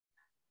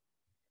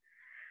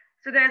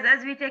So guys,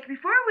 as we take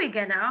before, we're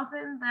gonna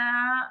open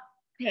the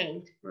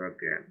paint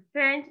program.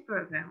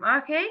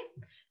 Okay?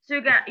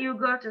 So you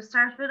go to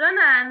start button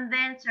and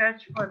then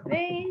search for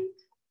paint.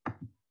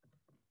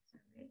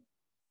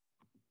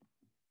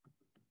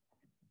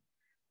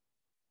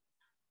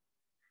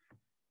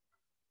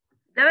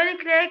 Double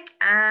click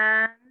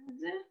and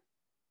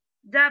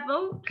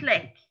double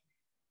click.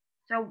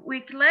 So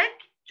we click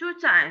 2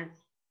 times.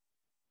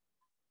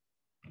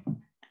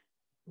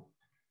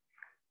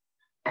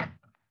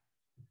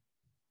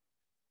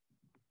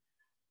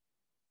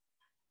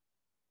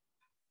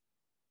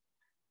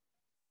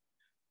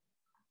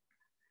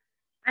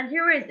 And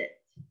here is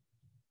it.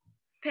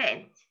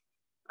 Paint.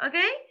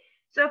 Okay?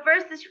 So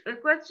first the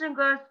question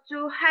goes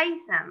to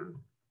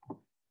Haytham.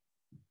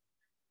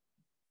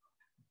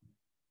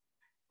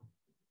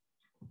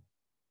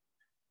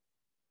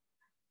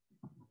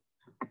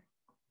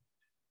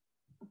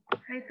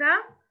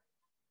 Haytham?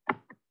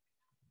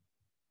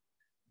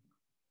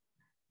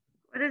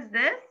 What is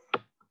this?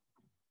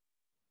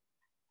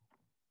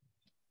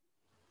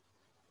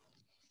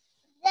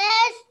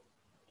 This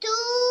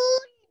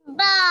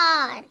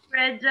toolbar.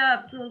 Great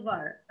job,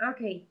 toolbar.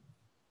 Okay.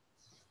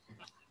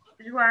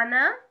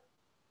 Joanna?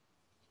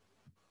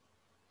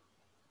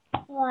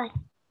 What?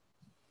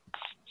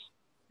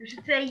 You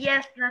should say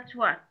yes, not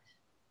what.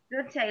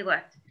 Don't say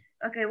what.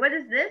 Okay, what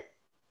is this?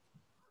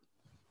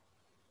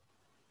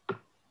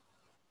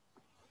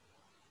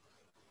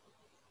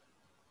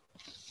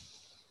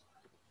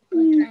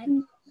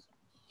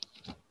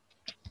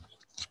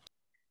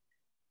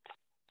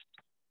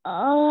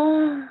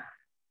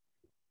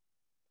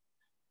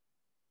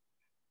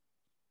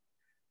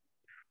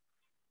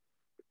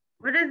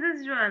 What is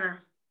this, Joanna?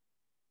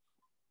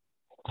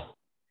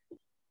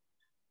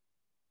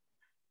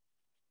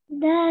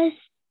 This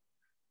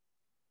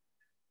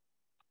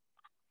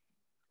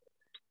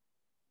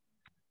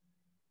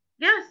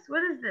Yes,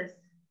 what is this?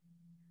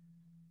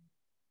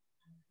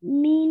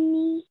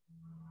 mini.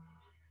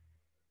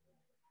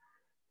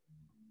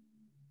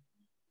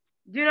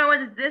 Do you know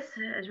what is this,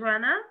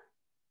 Joanna?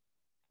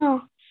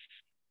 Oh,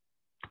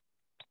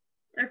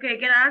 Okay,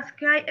 can I ask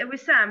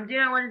Wissam, do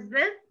you know what is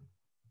this?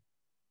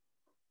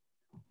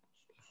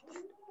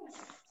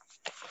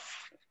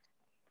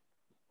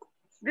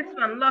 This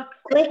one, look.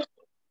 quick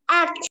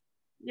act.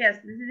 Yes,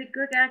 this is a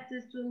quick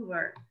access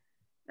toolbar.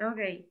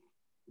 Okay.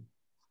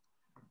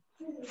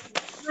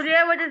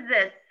 Surya, what is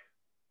this?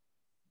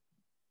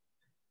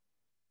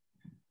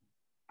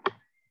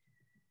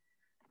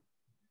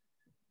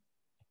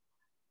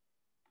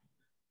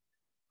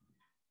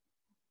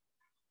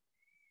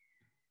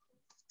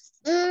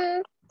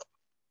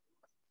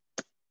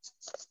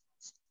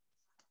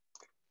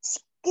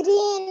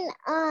 Screen.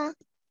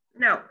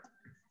 No.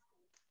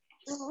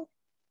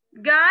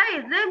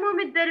 Guys, ليه مو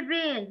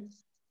متدربين؟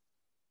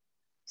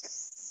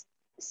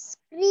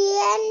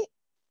 Screen.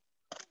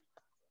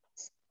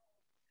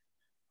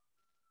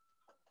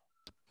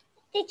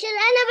 teacher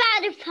أنا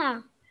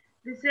بعرفها.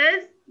 This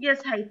is,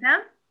 yes,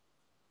 Haytham.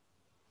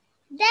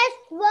 This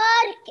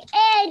work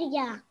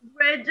area.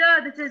 Great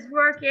job, this is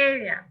work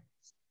area.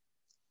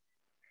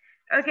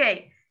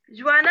 Okay,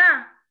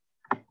 Joanna,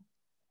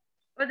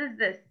 what is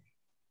this?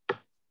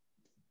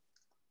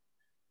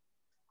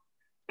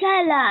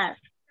 Color.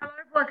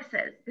 Color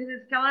boxes. This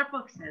is color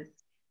boxes.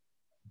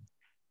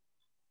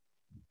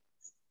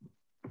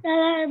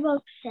 Color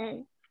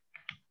boxes.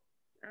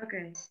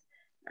 Okay.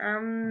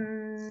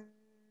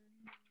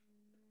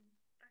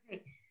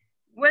 Okay.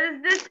 What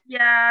is this?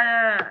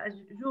 Yeah,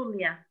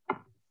 Julia.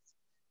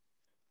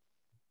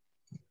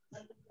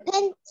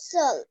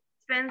 Pencil.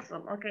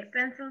 Pencil. Okay,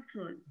 pencil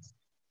tool.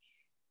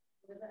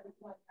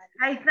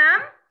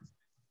 Haytham?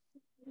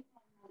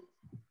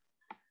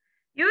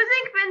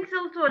 Using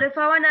pencil tool, if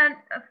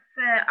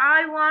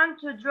I want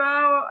to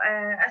draw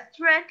a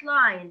straight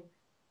line,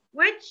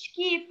 which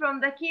key from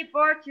the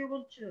keyboard you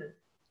will choose?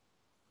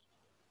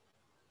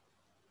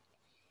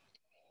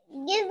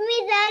 Give me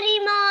the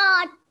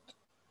remote.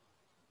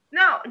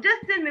 No,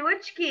 just tell me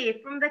which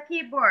key from the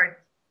keyboard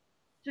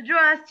to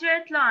draw a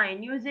straight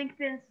line using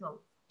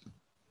pencil.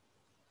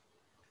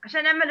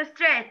 عشان نعمل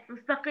straight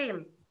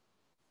مستقيم.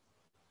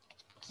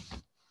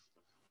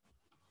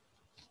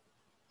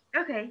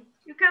 Okay,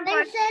 you can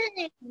find.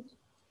 Penciling.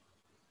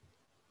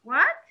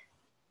 What?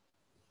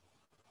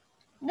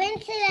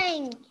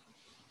 Penciling.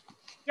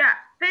 Yeah,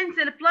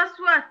 pencil plus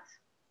what?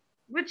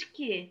 Which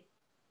key?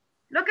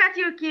 Look at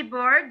your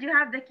keyboard. Do you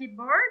have the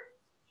keyboard?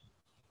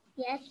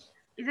 Yes.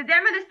 إذا بدي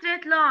أعمل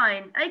straight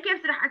line أي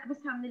كيف راح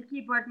أكبسها من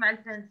الكيبورد مع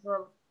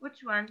البنسل؟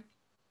 Which one?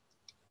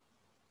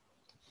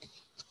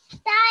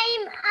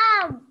 Time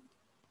out.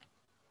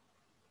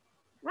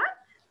 What?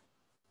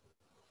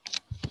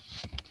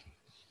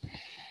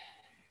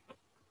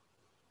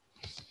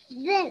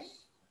 This.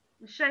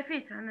 مش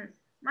شايفيتها ناس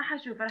ما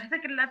حشوفها راح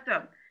أسكر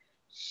اللابتوب.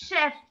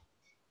 Shift.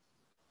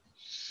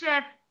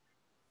 Shift.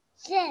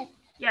 Shift.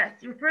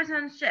 Yes, your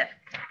person shift.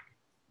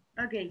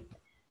 Okay.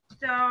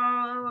 So,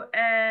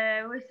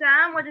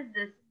 Wissam, what is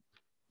this?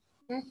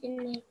 Nothing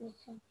make me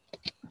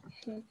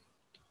so.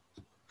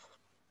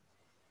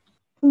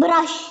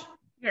 Brush.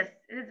 Yes,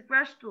 it is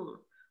brush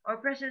tool or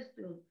precious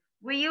tool.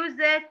 We use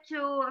it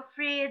to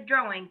free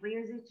drawing. We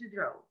use it to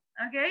draw.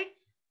 Okay.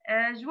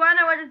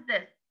 Joanna, what is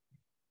this?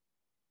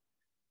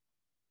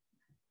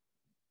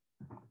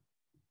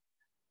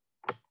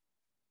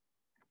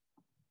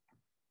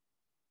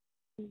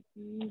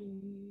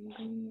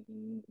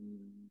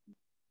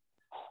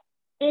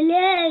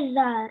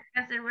 Eraser.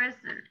 That's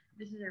eraser.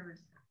 This is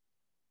eraser.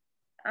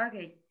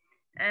 Okay.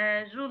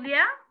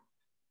 Julia.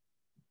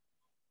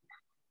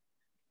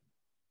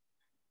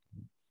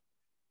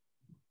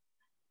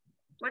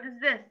 What is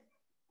this?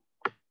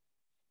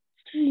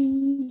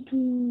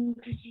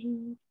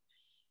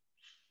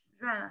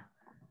 Joanna.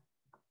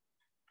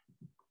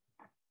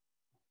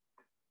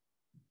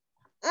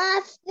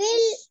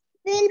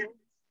 Fill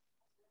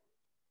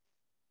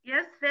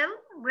Yes, fill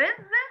with.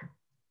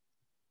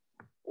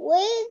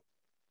 with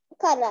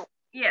color.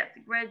 Yes,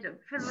 great job.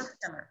 Fill with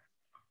color.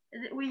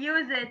 We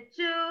use it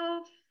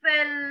to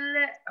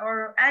fill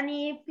or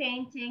any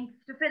painting,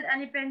 to fill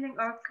any painting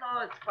or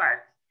clothes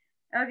part.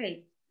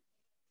 Okay.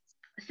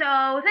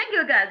 So thank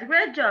you guys.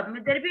 Great job.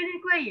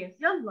 متدربين كويس.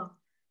 يلا.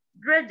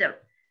 Great job.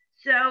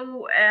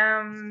 So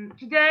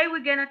today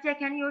we're gonna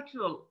take a new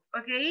tool.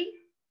 Okay.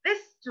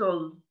 This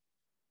tool.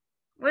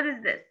 What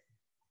is this?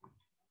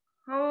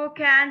 Who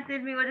can tell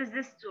me what is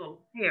this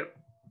tool? Here.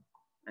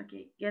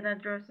 Okay. Gonna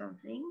draw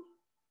something.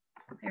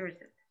 Here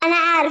is it. أنا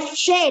أعرف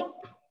shape.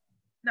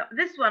 No,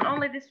 this one.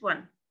 Only this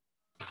one.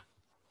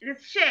 It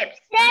is shapes.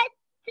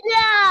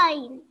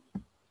 Line.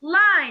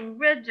 Line.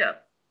 Great job.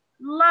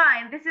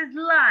 Line. This is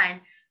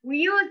line. We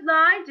use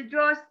line to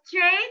draw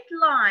straight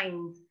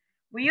lines.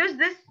 We use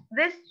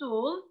this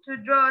tool to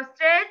draw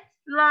straight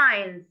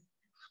lines.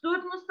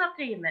 خطوط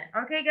مستقيمة.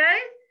 Okay,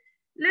 guys?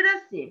 Let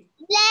us see.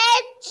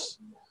 Let's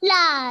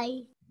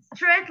line.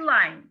 Straight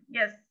line.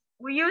 Yes,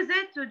 we use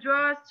it to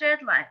draw a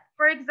straight line.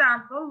 For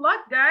example,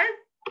 look, guys.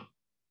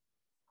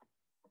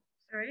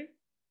 Sorry.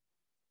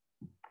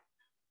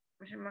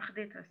 مش ما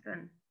خديتها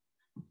استنى.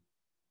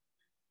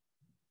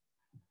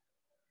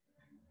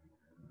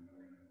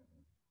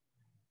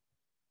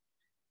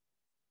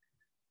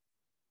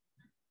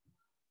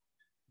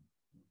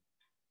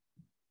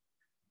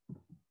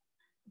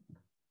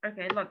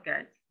 Okay, look,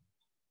 guys.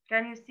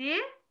 Can you see?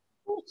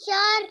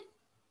 Sure.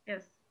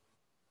 Yes.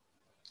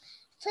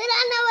 صير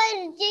أنا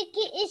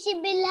أورجيكي إشي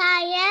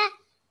بالهاية.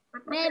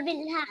 ما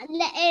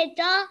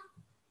لقيته.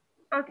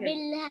 Okay.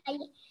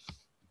 بالهاية.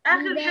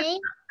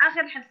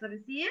 آخر حصة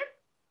بصير.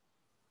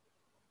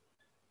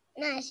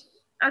 ماشي.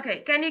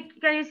 Okay, can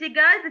you see,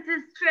 guys? This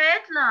is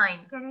straight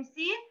line. Can you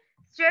see?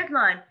 Straight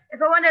line.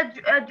 If I want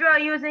to draw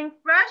using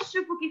brush,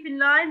 شوفوا كيف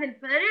اللاين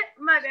الفرق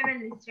ما بيعمل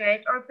لي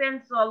straight or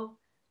pencil.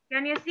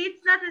 Can you see?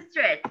 It's not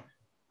straight.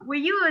 We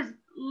use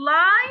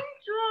line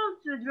tool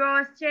to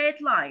draw a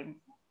straight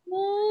line.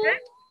 Okay?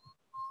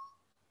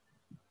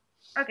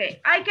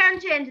 Okay, I can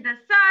change the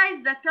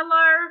size, the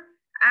color,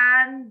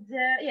 and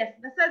yes,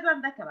 the size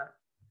and the color.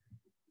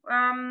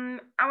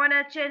 I want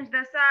to change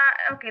the size.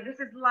 Okay, this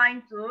is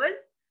line tool.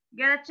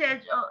 Gonna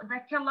change the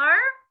color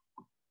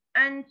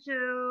into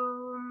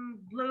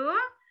blue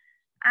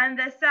and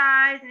the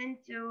size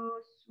into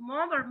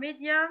small or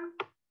medium.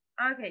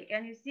 Okay,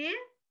 can you see?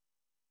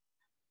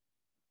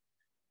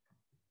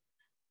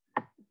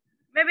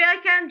 Maybe I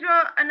can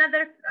draw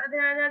another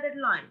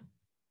line.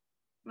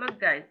 Look,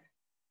 guys.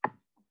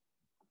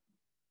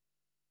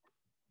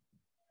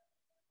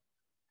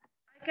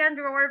 I can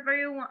draw wherever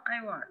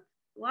I want.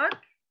 Look.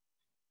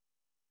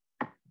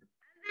 And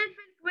then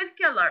with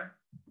color.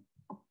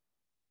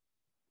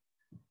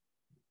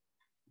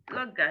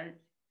 Look, guys.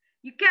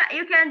 You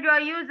can draw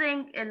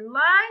using a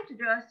line to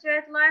draw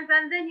straight lines,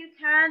 and then you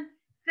can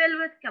fill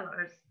with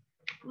colors.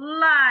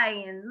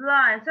 Line.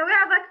 So we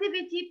have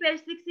activity page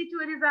 62.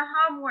 It is a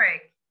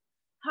homework.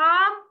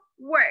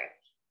 Homework.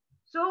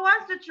 So who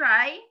wants to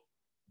try?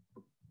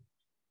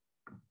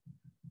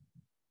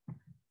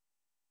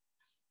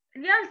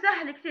 اليوم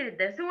سهل كثير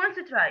الدرس. Who wants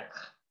to try?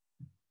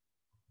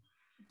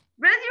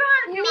 Raise your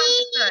hand if you want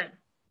to try.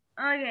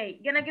 Okay,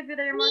 gonna give you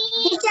the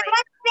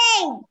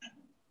remote.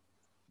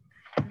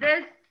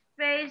 This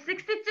page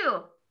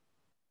 62.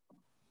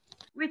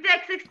 We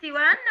take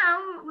 61,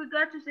 now we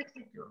go to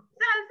 62.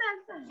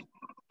 سهل.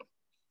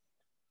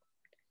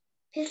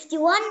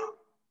 51.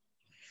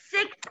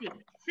 60.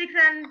 6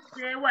 and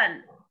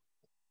 1.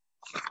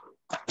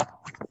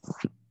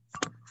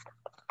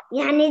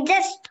 يعني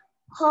just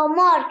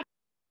homework.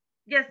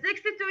 Yes,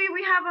 62.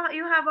 You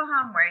have a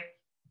homework.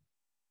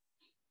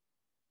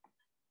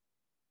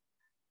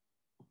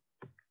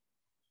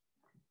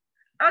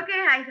 Okay,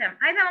 Haitham.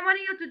 I want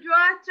you to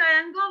draw a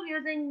triangle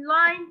using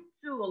line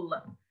tool.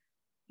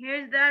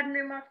 Here's the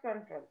remote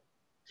control.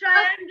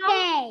 Triangle.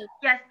 Okay.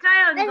 Yes,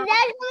 triangle. بس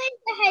لازم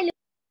انت حلو.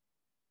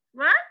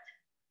 What?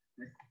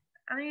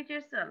 Unmute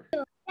yourself.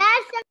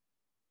 لازم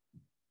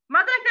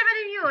ما تقدر تعمل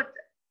mute.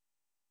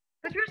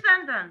 Put your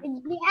hand on.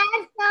 بدي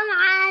ارسم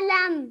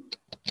عالم.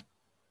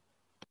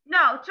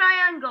 No,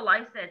 triangle,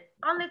 I said.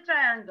 Only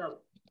triangle.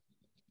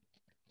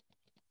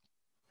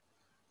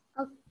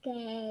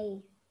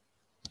 Okay.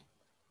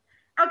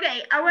 Okay,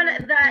 I want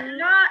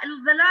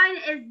the line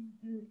is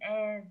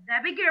the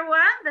bigger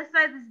one. The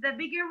size is the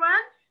bigger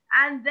one,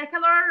 and the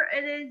color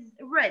it is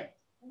red.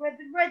 With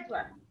the red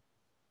one.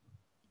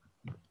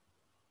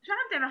 شو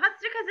عم تعمل؟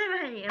 اتركها زي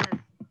ما هي بس.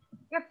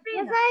 يا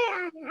كفينا.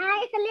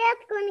 هاي خليها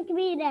تكون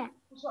كبيرة.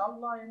 ما شاء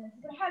الله يا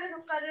ناس. الحالة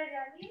نقرر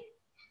يعني.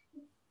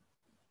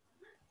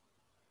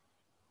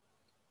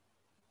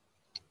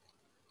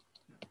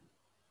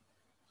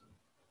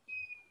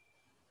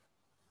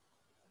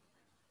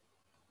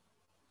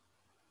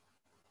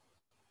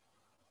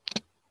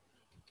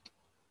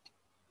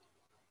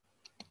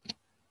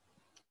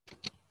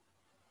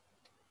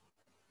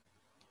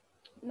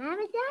 ما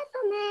بدي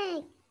أعطم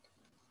هيك.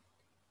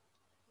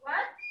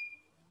 What?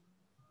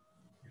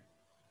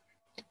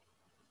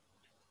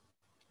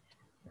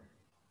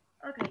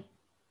 Okay.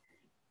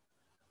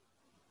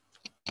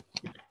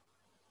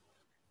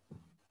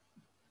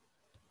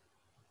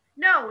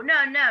 No.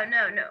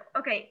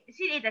 Okay,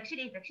 شيل ايدك شيل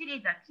ايدك شيل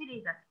ايدك شيل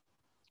ايدك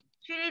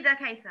شيل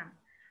ايدك هيثم.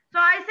 So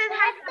I said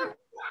Haytham,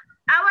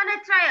 I want a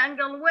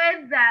triangle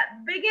with the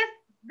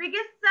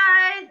biggest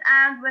size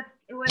and with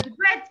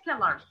red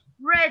color.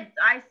 Red,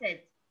 I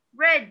said.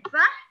 Red,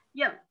 صح؟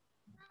 يلا.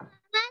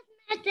 ما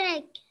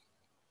سمعتك.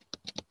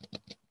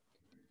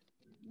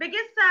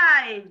 Biggest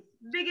size.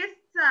 Biggest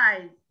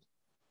size.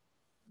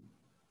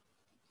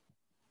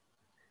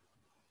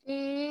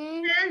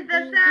 Change the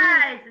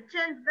size.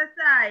 Change the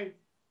size.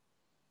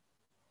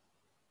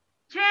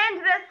 Change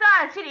the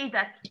size. شيل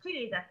ايدك شيل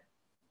ايدك.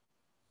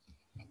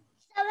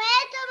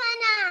 سويتهم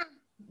أنا.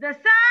 The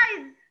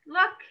size.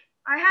 Look,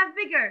 I have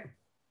bigger.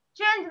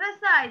 Change the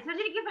size.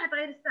 فرجيني كيف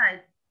حتغير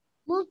السايز.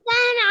 مو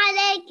فاهم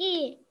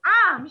عليكي.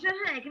 مشان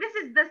هيك. This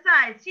is the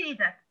size. شيل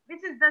ايدك.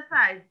 This is the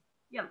size.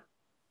 يلا.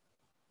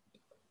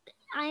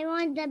 I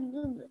want the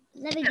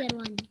bigger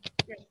one.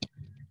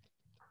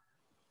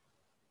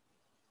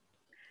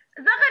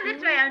 صغر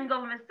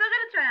التريانجل مس.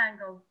 صغر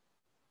التريانجل.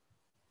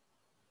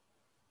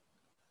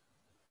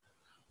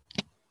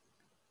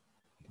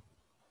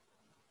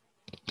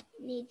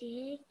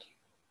 نيجي هيك.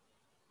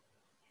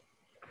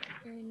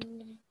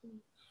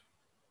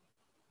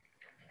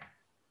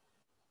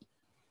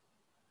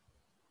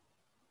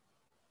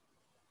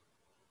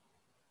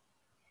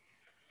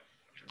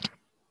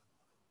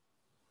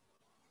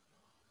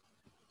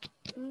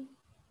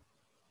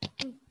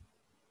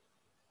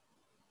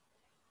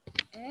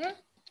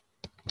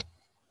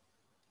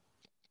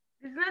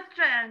 This is not a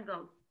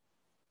triangle.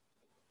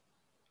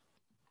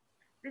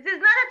 This is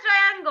not a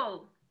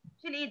triangle.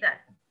 شيل ايدك.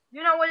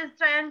 You know what is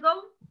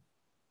triangle?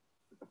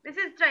 This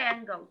is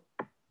triangle.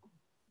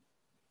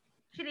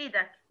 شيل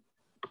ايدك.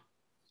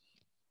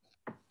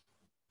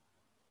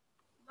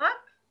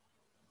 Look.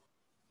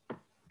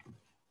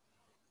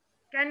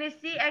 Can you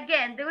see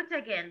again? Do it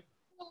again.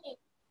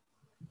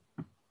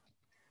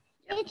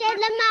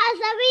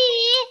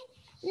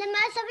 لما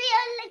أسويه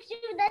أقول لك شو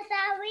بدي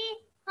أسوي.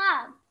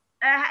 ها.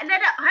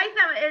 لا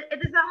هيثم, it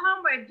is a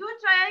homework. Do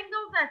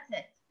triangle, that's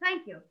it.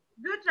 Thank you.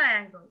 Do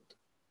triangle.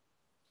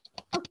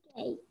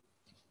 Okay.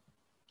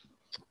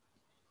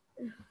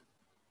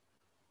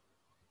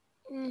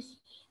 Yes.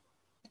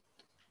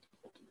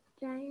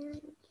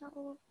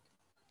 Triangle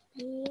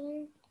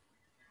here.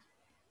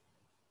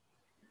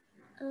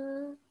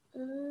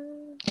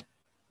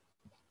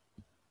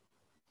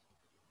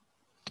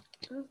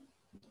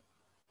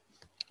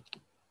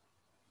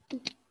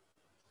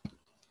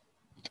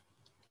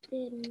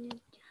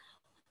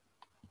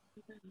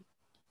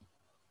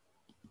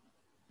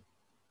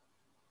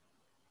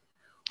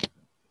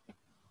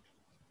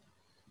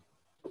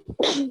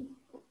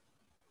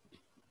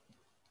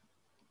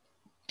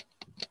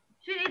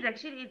 شيل ايدك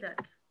شيل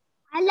ايدك.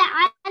 هلا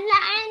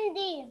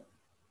عندي.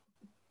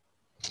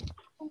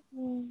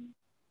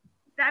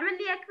 تعمل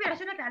لي يا كبير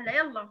عشانك هلا.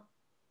 يلا.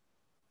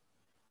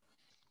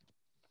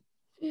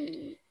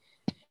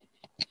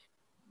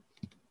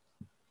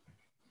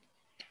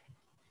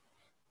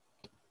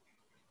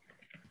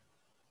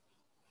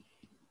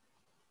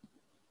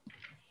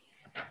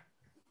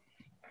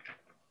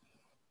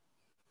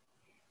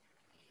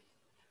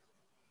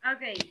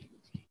 Okay.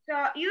 So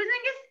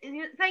using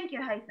this, thank you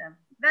Haytham.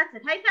 That's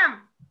it.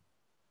 Haytham.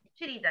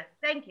 شيل ايدك.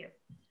 Thank you.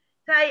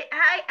 So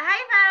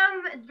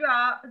Haytham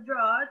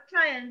draw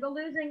triangle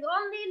using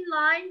only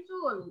line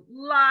tool.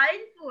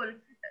 Line tool.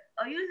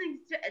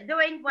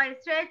 Doing by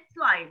straight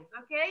lines.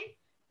 Okay.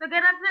 So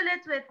gonna fill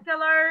it with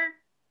color.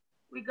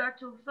 We got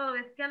to fill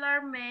with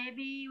color.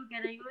 Maybe we're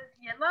gonna use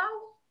yellow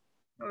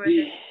or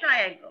the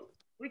triangle.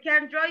 We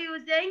can draw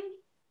using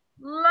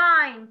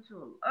line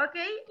tool.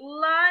 Okay,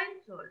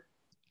 line tool.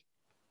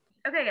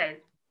 Okay,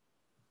 guys.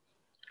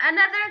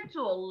 Another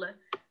tool.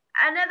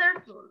 Another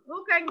tool.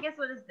 Who can guess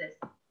what is this?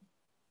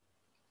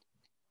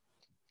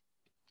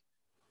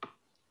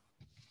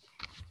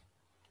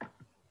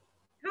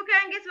 Who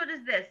can guess what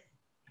is this?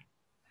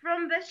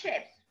 From the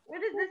shapes.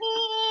 What is this?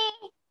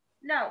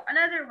 No,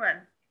 another one.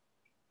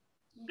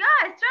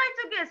 Guys, try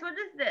to guess what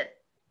is this?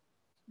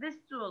 This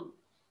tool.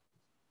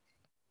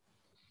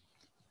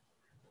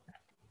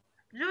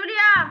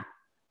 Julia,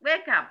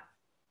 wake up.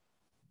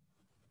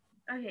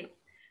 Okay.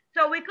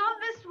 So we call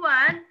this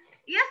one,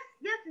 yes,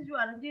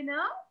 Joanna, do you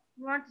know?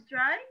 You want to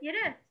try? It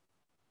is.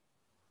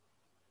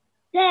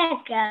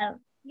 Circle.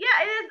 Yeah,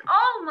 it is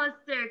almost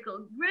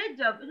circle. Great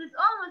job. It is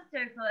almost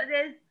circle. It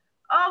is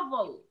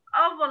oval.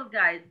 Oval,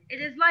 guys.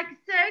 It is like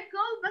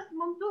circle بس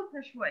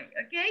ممتوفة شوي.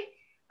 Okay?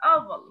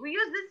 Oval. We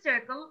use this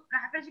circle.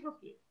 راح أفرجيكم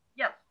فيه.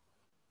 يلا.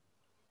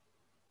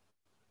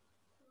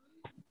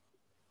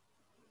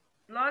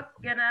 Look,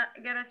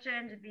 gonna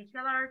change the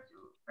color to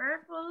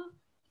purple,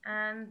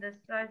 and the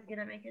size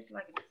gonna make it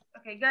like this.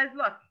 Okay, guys,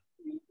 look.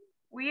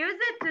 We use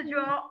it to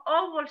draw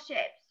oval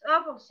shapes.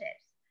 Oval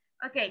shapes.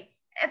 Okay.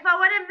 If I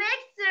want to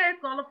make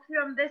circle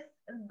from this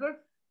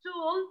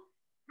tool,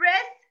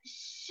 press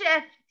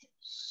shift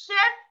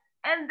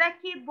and the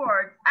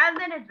keyboard and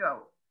then draw.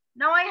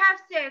 Now I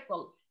have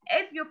circle.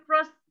 If you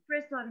press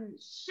on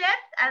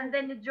shift and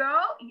then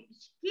draw,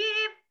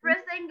 keep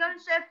pressing on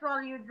shift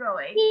while you're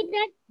drawing.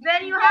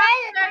 Then you have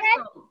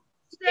circle.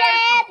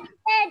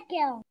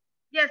 Circle.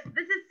 Yes,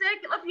 this is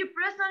circle. If you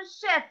press on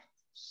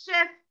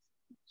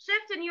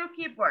shift in your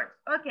keyboard.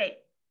 Okay,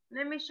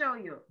 let me show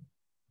you.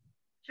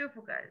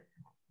 شوفوا guys.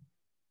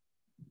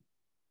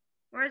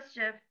 Where's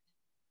shift?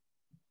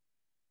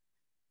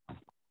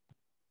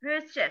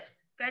 Here's shift.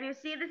 Can you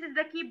see? This is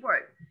the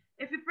keyboard.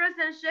 If you press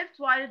on shift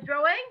while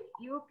drawing,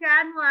 you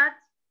can what?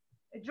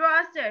 Draw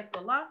a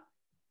circle. Huh?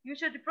 You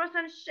should press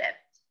on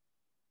shift.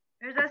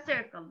 Here's a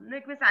circle.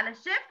 نكبس على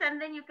shift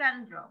and then you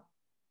can draw.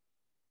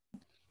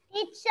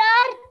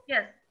 Teacher.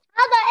 Yes.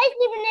 هذا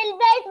اسمي من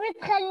البيت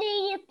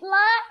بتخليه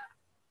يطلع.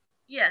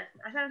 Yes,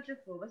 عشان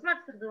تشوفوه بس ما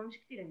تستخدموه مش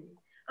كثير عندي.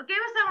 Okay,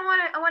 بس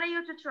I want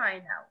you to try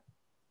now.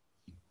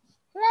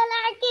 لا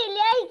احكي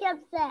لي اي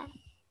كبسة.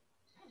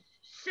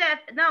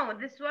 Shift. No,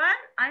 this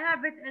one I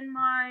have it in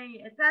my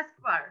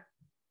taskbar.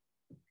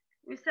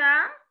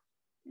 Wissam,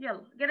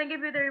 يلا. Gonna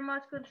give you the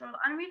remote control.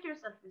 Unmute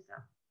yourself,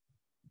 Wissam.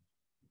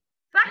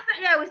 صح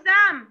يا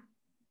وسام.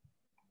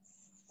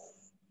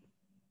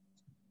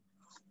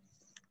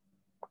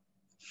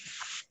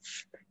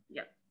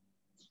 يلا.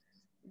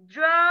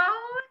 Draw.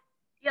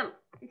 يلا.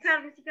 You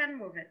can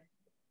move it.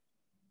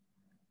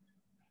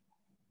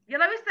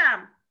 يلا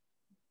وسام.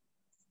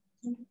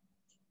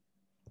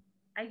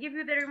 I give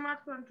you the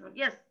remote control.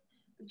 Yes.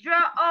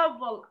 Draw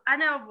oval.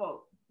 An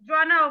oval.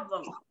 Draw an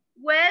oval.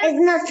 With It's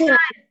not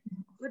right.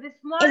 With the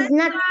smallest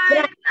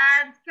size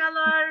and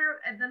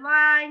color. The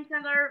line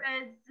color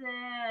is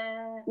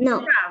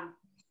brown.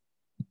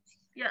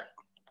 Yeah.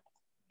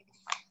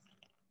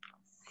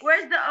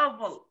 Where's the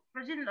oval?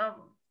 Virgin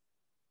oval.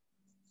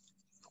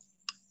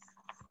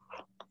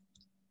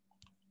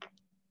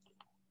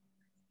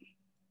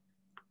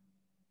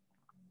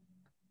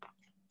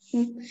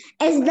 Okay,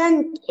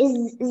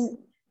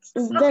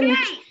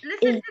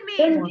 listen to me.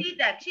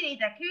 شيل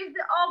ايدك. Here's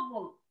the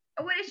oval.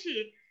 أول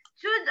شيء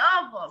choose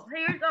oval.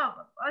 Here's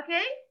oval.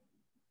 Okay.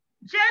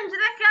 Change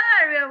the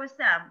color, يا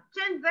وسام.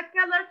 Change the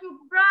color to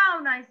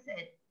brown. I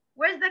said.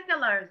 Where's the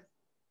colors?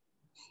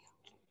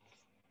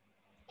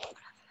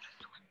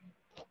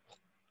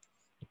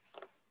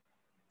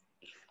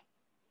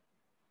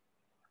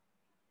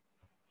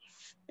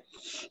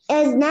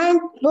 It's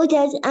not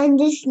buttons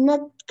and it's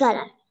not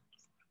color.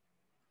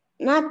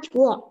 Not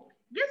what?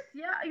 Yes,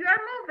 yeah, you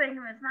are moving.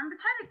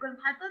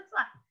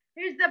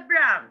 Here's the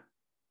brown.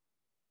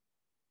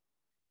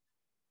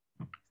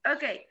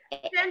 Okay,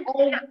 change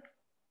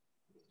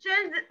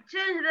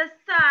the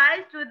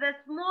size to the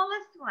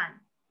smallest one.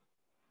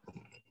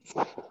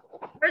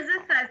 Where's the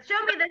size?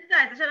 Show me the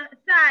size.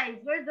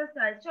 Where's the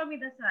size? Show me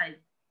the size.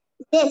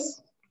 This.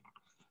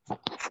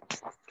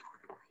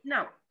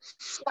 No.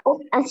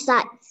 Show a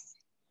size.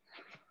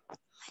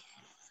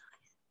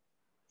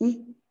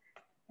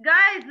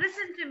 Guys,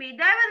 listen to me.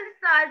 دائما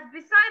size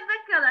beside the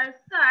color.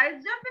 Size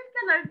جنب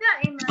الcolor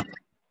دائما.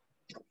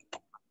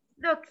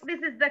 Look,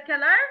 this is the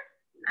color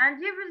and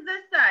here is the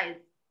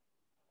size.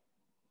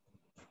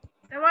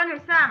 The one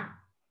with Sam.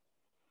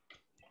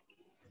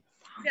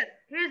 Yes,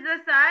 here's the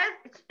size.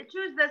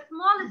 Choose the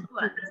smallest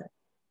one.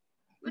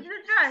 Which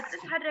is right.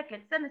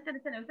 اتحركت.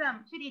 استنى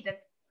وسام. شيل ايدك.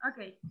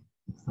 Okay.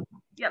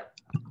 Yep.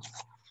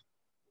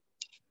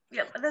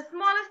 The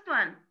smallest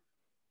one.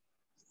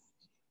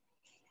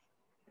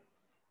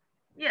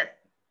 Yes.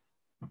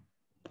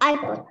 I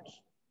put.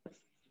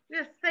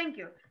 Yes, thank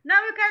you. Now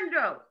you can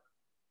draw.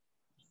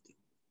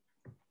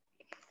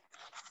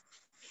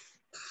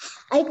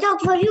 I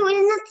talk for you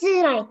and not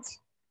right.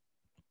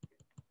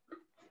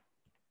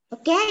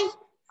 Okay?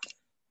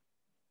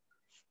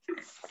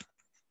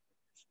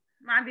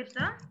 ما عم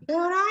بيرسم؟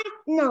 You right?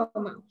 No,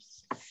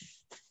 mouse.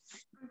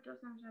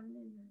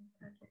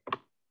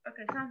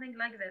 Okay, something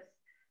like this.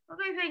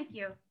 Okay, thank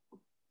you.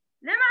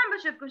 ليه ما عم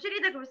بشوفكم؟ شيل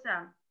ايدك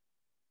وسام.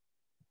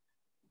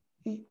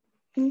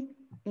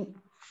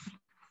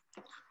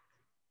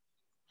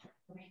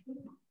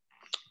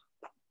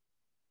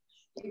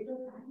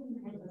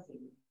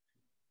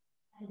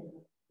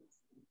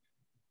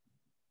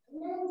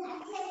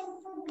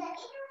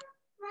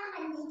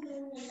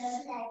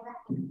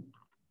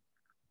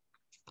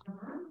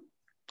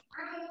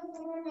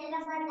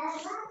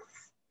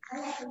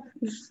 Anna,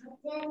 do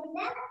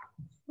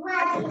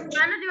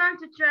you want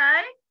to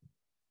try?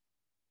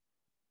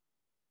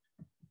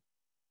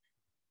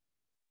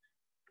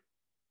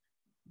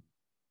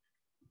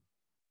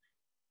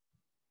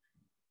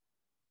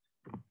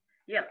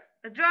 Yep.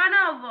 Draw an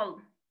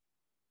oval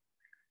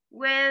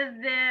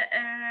with the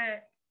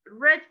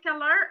red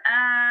color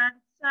and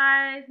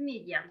size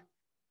medium.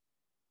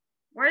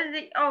 Where's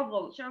the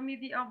oval? Show me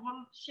the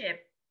oval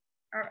shape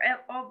or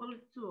oval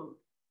tool.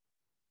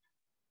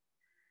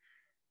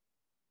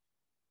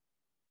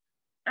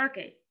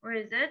 Okay, where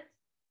is it?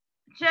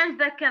 Change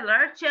the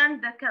color,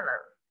 change the color.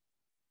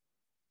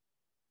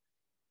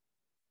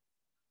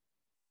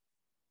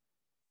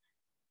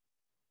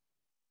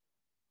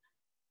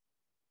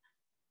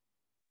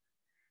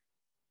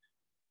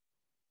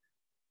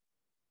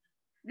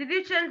 Did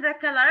you change the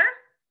color?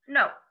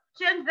 No.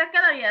 Change the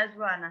color, yes,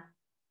 Ruana.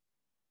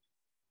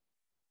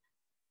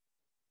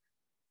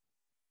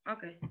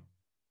 Okay.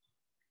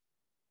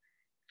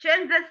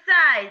 Change the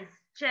size.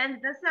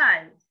 Change the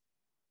size.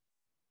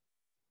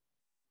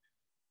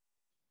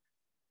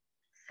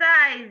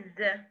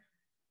 Size.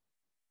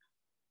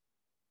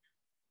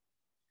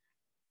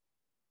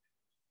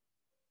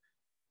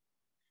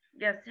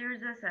 Yes, here's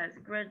the size.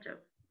 Great job.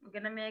 We're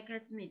gonna make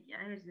it media.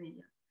 Here's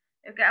media.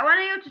 Okay, I want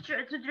you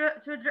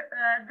to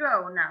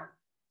draw now.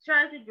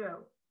 Try to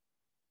draw.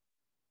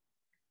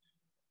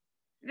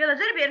 يلا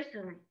جربي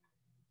ارسمي.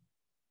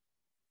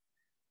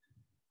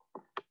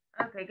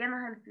 Okay,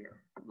 gonna help you.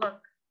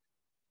 Look.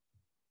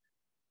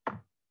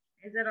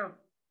 Is it on?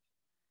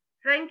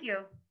 Thank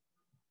you.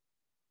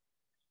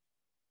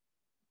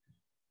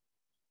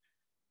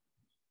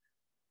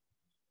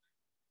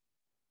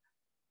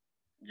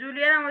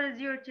 Juliana, what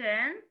is your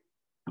turn?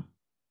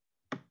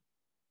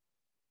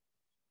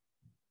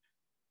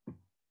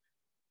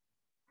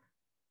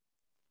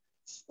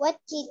 What,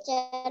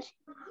 teacher?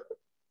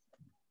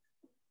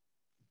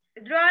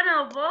 Draw an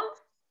oval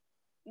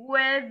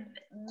with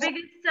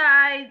biggest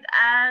size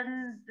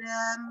and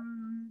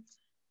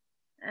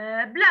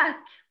black.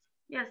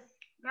 Yes,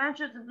 gonna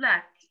choose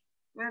black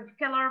with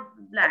color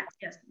black.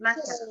 Yes, black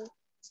color.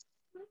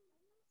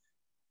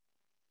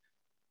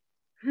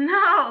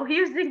 No,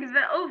 using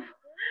the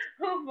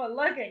oval.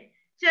 Okay,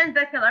 change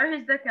the color.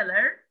 Here's the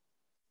color.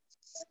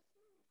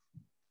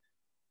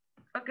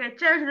 Okay,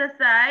 change the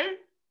size.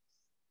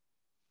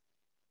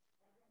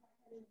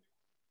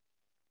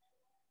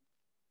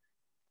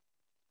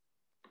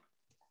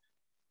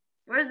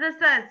 Where's the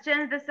size?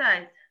 Change the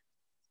size.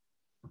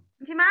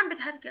 انتي ما عم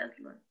بتحركي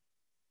اصلا.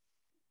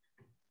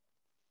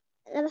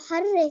 أنا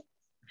بحرك.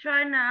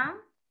 Try now.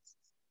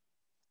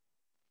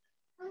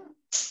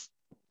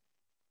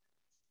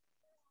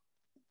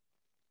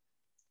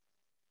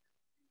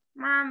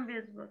 ما عم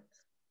بيزبط.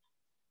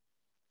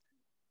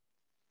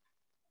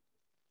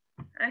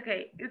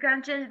 Okay, you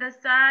can change the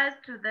size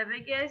to the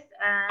biggest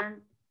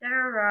and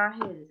here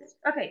it is.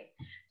 Okay,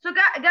 so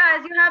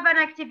guys, you have an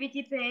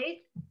activity page.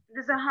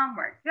 This is a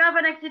homework. You have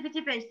an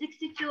activity page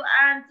 62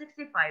 and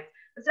 65.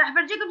 بس راح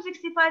برجيكم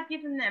 65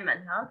 كيف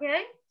بنعملها,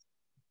 okay?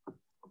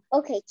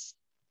 Okay.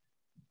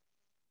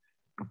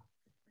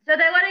 So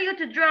they want you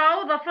to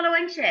draw the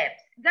following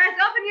shapes. Guys,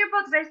 open your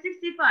book page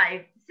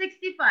 65.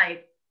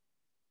 65.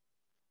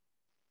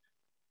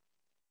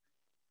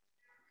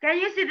 Can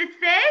you see this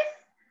face?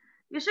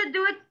 You should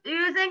do it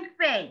using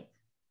paint.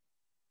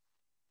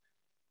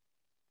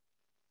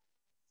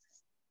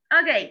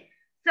 Okay,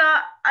 so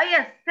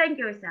yes, thank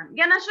you, Sam.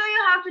 Gonna show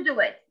you how to do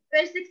it.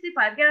 Page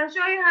 65. Gonna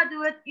show you how to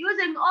do it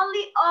using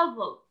only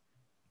oval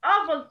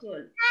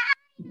tool.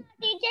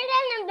 teacher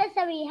أنا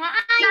بسويها.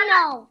 I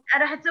know.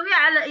 راح تسويها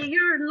على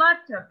your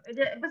laptop.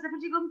 بس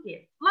أفرجيكم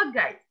كيف. Look,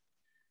 guys.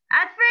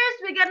 At first,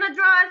 we're gonna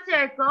draw a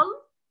circle,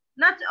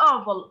 not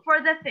oval,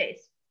 for the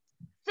face.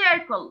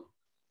 Circle.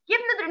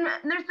 كيف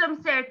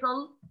نرسم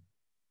circle?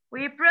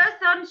 We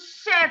press on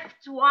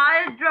shift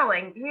while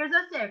drawing. Here's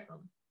a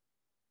circle.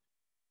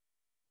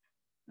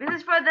 This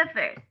is for the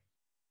face.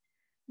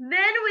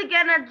 Then we're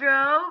gonna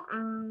draw,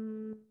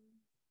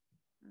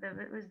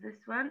 what was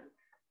this one?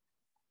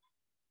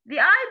 The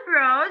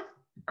eyebrows,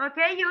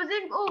 okay,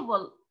 using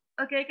oval.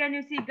 Okay, can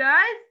you see,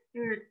 guys?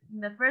 Here,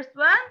 the first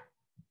one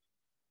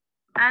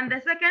and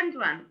the second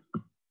one.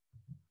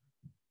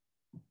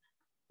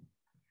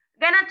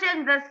 Gonna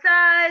change the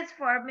size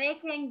for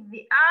making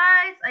the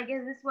eyes, I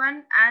guess this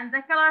one, and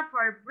the color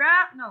for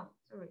brow. No,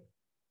 sorry.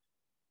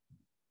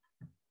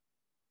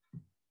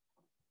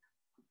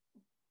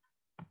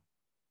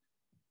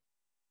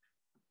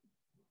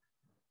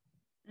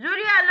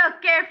 Julia,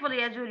 look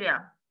carefully,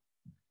 Julia.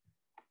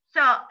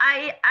 So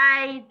I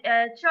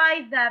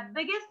tried the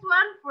biggest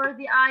one for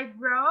the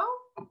eyebrow.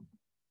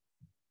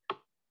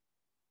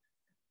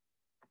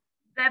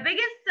 The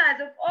biggest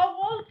size of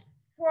oval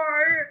for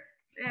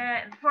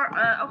an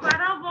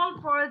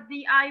oval for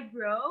the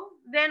eyebrow.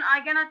 Then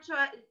I'm gonna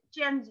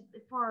change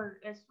for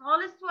a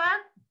smallest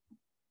one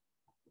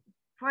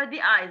for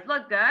the eyes.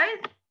 Look,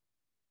 guys.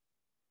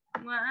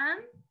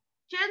 One.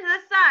 Change the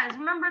size.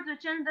 Remember to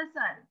change the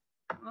size.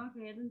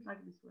 Okay, I didn't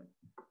like this one.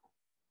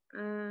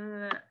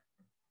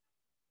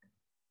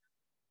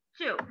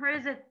 2. Here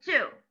is it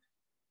 2.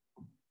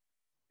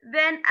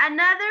 Then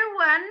another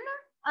one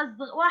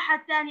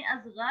واحد تاني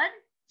أصغر.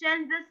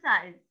 Change the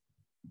size.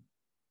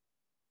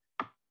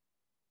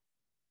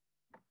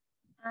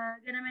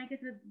 Gonna make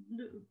it with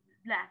blue,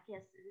 black.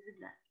 Yes, it is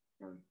black.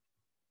 Sorry.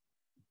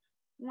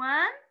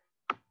 1,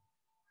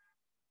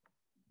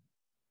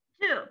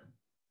 2.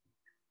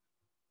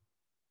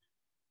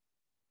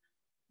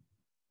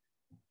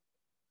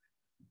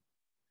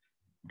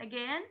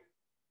 Again,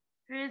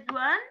 here's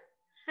 1.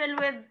 Fill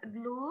with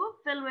blue.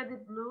 Fill with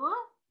blue.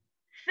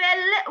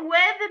 Fill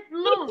with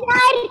blue.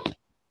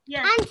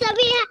 Yes.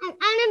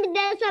 أنا بدي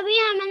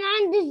أسويها من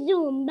عند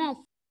الزوم بس.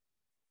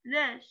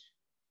 ليش؟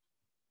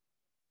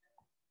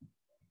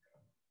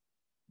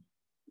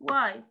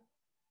 Why?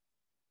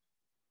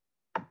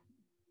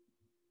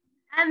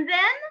 And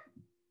then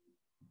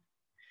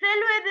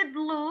fill with the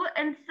blue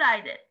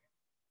inside it.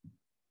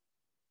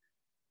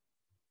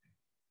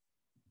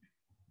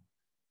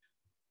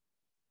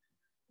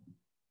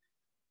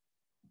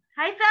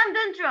 هيثم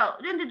don't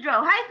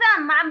draw.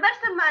 هيثم ما عم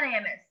برسم أنا يا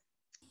مس.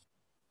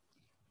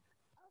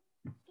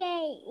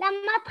 Okay.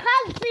 لما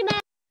تخلصي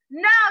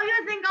No,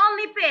 using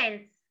only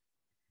paints.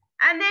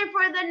 And then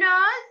for the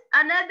nose,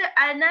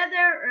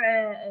 another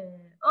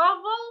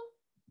oval.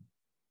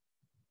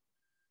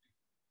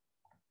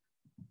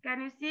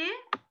 Can you see?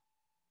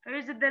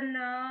 Here's the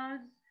nose.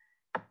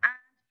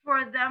 And for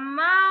the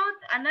mouth,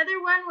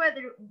 another one with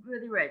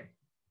the red.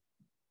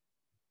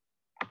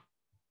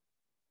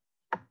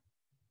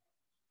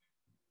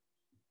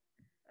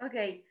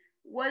 Okay.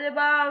 What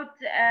about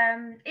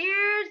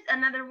ears?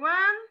 Another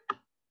one.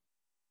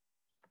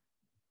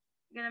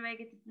 I'm gonna make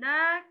it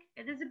black.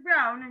 It is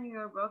brown in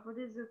your book, but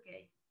it's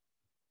okay.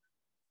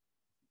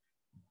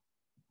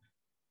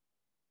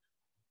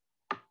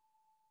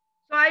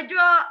 So I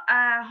draw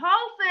a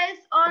whole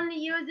face only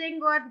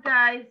using what,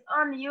 guys?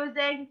 Only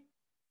using.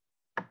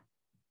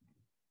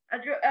 I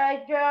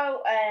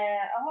draw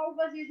a whole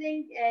face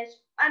using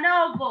an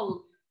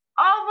oval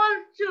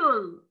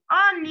tool.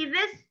 Only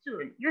this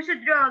tool. You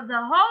should draw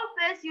the whole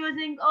face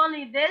using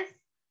only this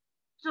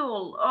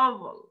tool,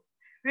 oval.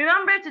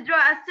 Remember, to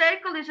draw a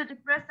circle, you should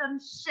press on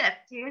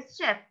shift. Here's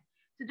shift.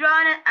 To draw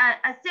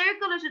a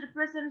circle, you should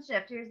press on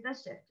shift. Here's the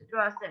shift to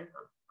draw a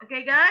circle.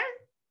 Okay, guys?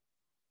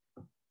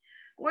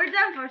 We're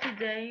done for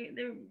today.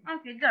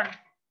 Okay, done.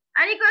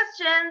 Any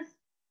questions?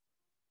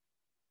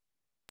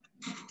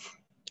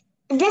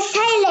 بس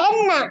هاي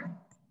لأنه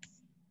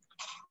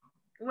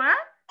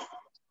What?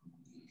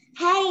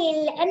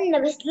 هاي لأنه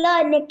بس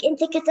لونك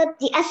أنت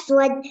كتبتي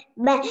أسود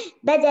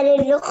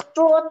بدل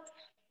الخطوط.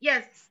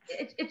 Yes,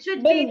 it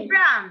should be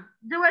brown.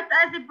 Do it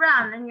as a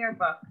brown in your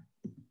book.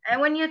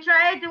 And when you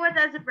try it, do it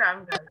as a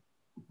brown, guys.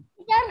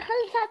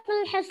 خلصت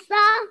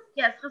الحصة.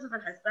 Yes, خلصت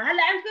الحصة.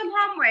 هلا عندكم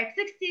homework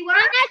 61.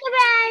 أنا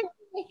كمان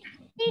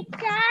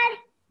تيتشر.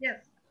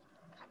 Yes.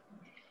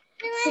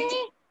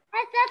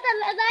 حصة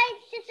القضايا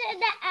 9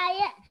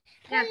 دقايق.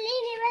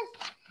 خليني بس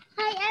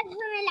هاي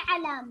أرسم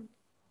العلم.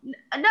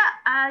 لا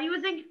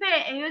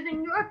using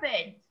your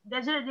paint.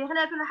 ده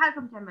خليها كل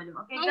حالكم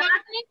تعملوا. Okay. أنا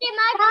عندي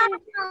ما